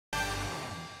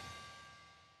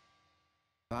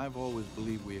I've always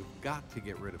believed we have got to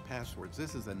get rid of passwords.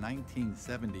 This is a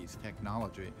 1970s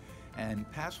technology, and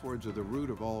passwords are the root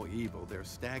of all evil. They're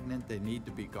stagnant, they need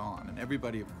to be gone, and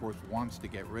everybody, of course, wants to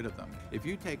get rid of them. If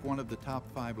you take one of the top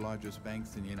 5 largest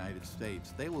banks in the United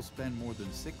States, they will spend more than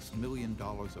 $6 million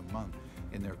a month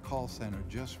in their call center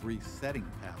just resetting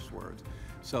passwords.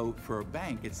 So for a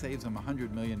bank, it saves them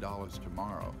 $100 million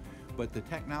tomorrow. But the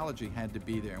technology had to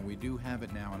be there, and we do have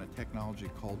it now in a technology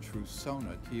called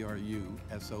Trusona,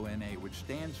 T-R-U-S-O-N-A, which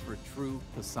stands for True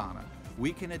Persona.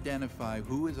 We can identify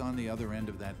who is on the other end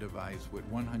of that device with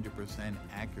 100%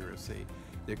 accuracy.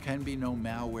 There can be no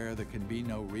malware, there can be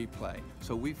no replay.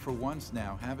 So we, for once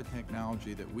now, have a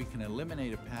technology that we can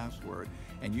eliminate a password,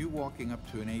 and you walking up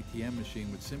to an ATM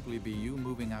machine would simply be you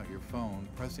moving out your phone,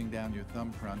 pressing down your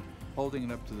thumbprint, holding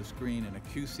it up to the screen, and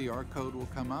a QCR code will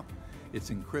come up. It's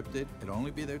encrypted, it'll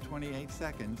only be there 28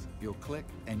 seconds, you'll click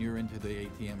and you're into the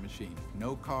ATM machine.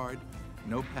 No card,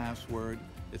 no password,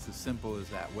 it's as simple as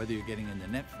that. Whether you're getting into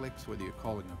Netflix, whether you're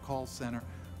calling a call center,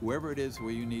 whoever it is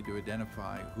where you need to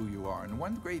identify who you are. And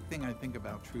one great thing I think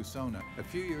about Trusona, a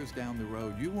few years down the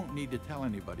road, you won't need to tell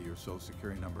anybody your social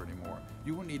security number anymore.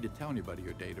 You won't need to tell anybody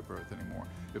your date of birth anymore.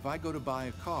 If I go to buy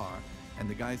a car, and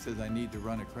the guy says I need to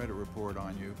run a credit report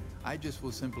on you, I just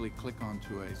will simply click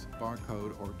onto a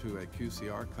barcode or to a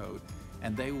QCR code,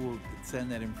 and they will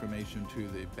send that information to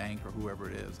the bank or whoever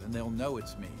it is, and they'll know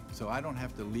it's me. So I don't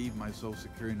have to leave my social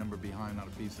security number behind on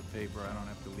a piece of paper. I don't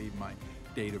have to leave my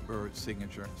date of birth,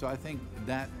 signature. So I think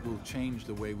that will change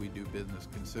the way we do business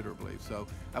considerably. So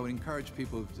I would encourage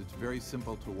people, it's very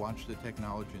simple to watch the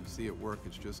technology and see it work.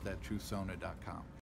 It's just at Trusona.com.